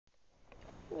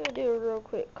I'm gonna do a real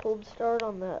quick cold start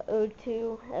on the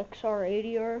O2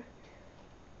 XR80R.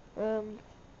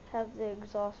 Have the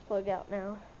exhaust plug out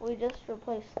now. We just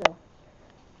replaced the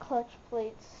clutch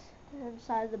plates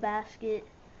inside the basket.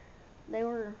 They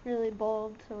were really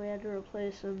bald, so we had to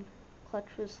replace them. Clutch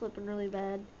was slipping really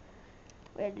bad.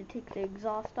 We had to take the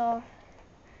exhaust off,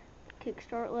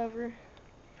 kickstart lever,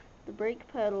 the brake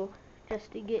pedal,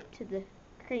 just to get to the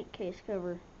crankcase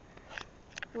cover.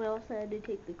 We also had to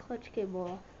take the clutch cable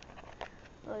off.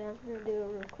 Oh yeah, I'm gonna do a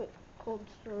real quick cold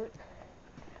start.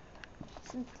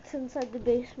 Since it's inside the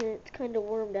basement, it's kind of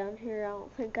warm down here. I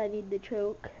don't think I need the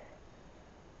choke.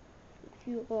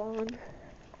 Fuel on.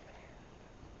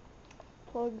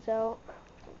 Plugs out.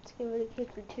 Let's give it a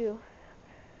kick or two.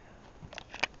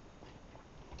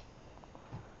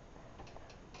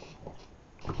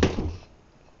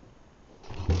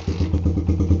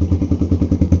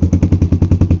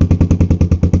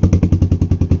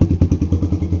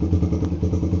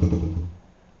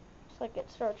 Looks like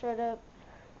it starts right up.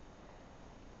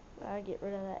 I get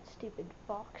rid of that stupid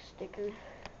Fox sticker.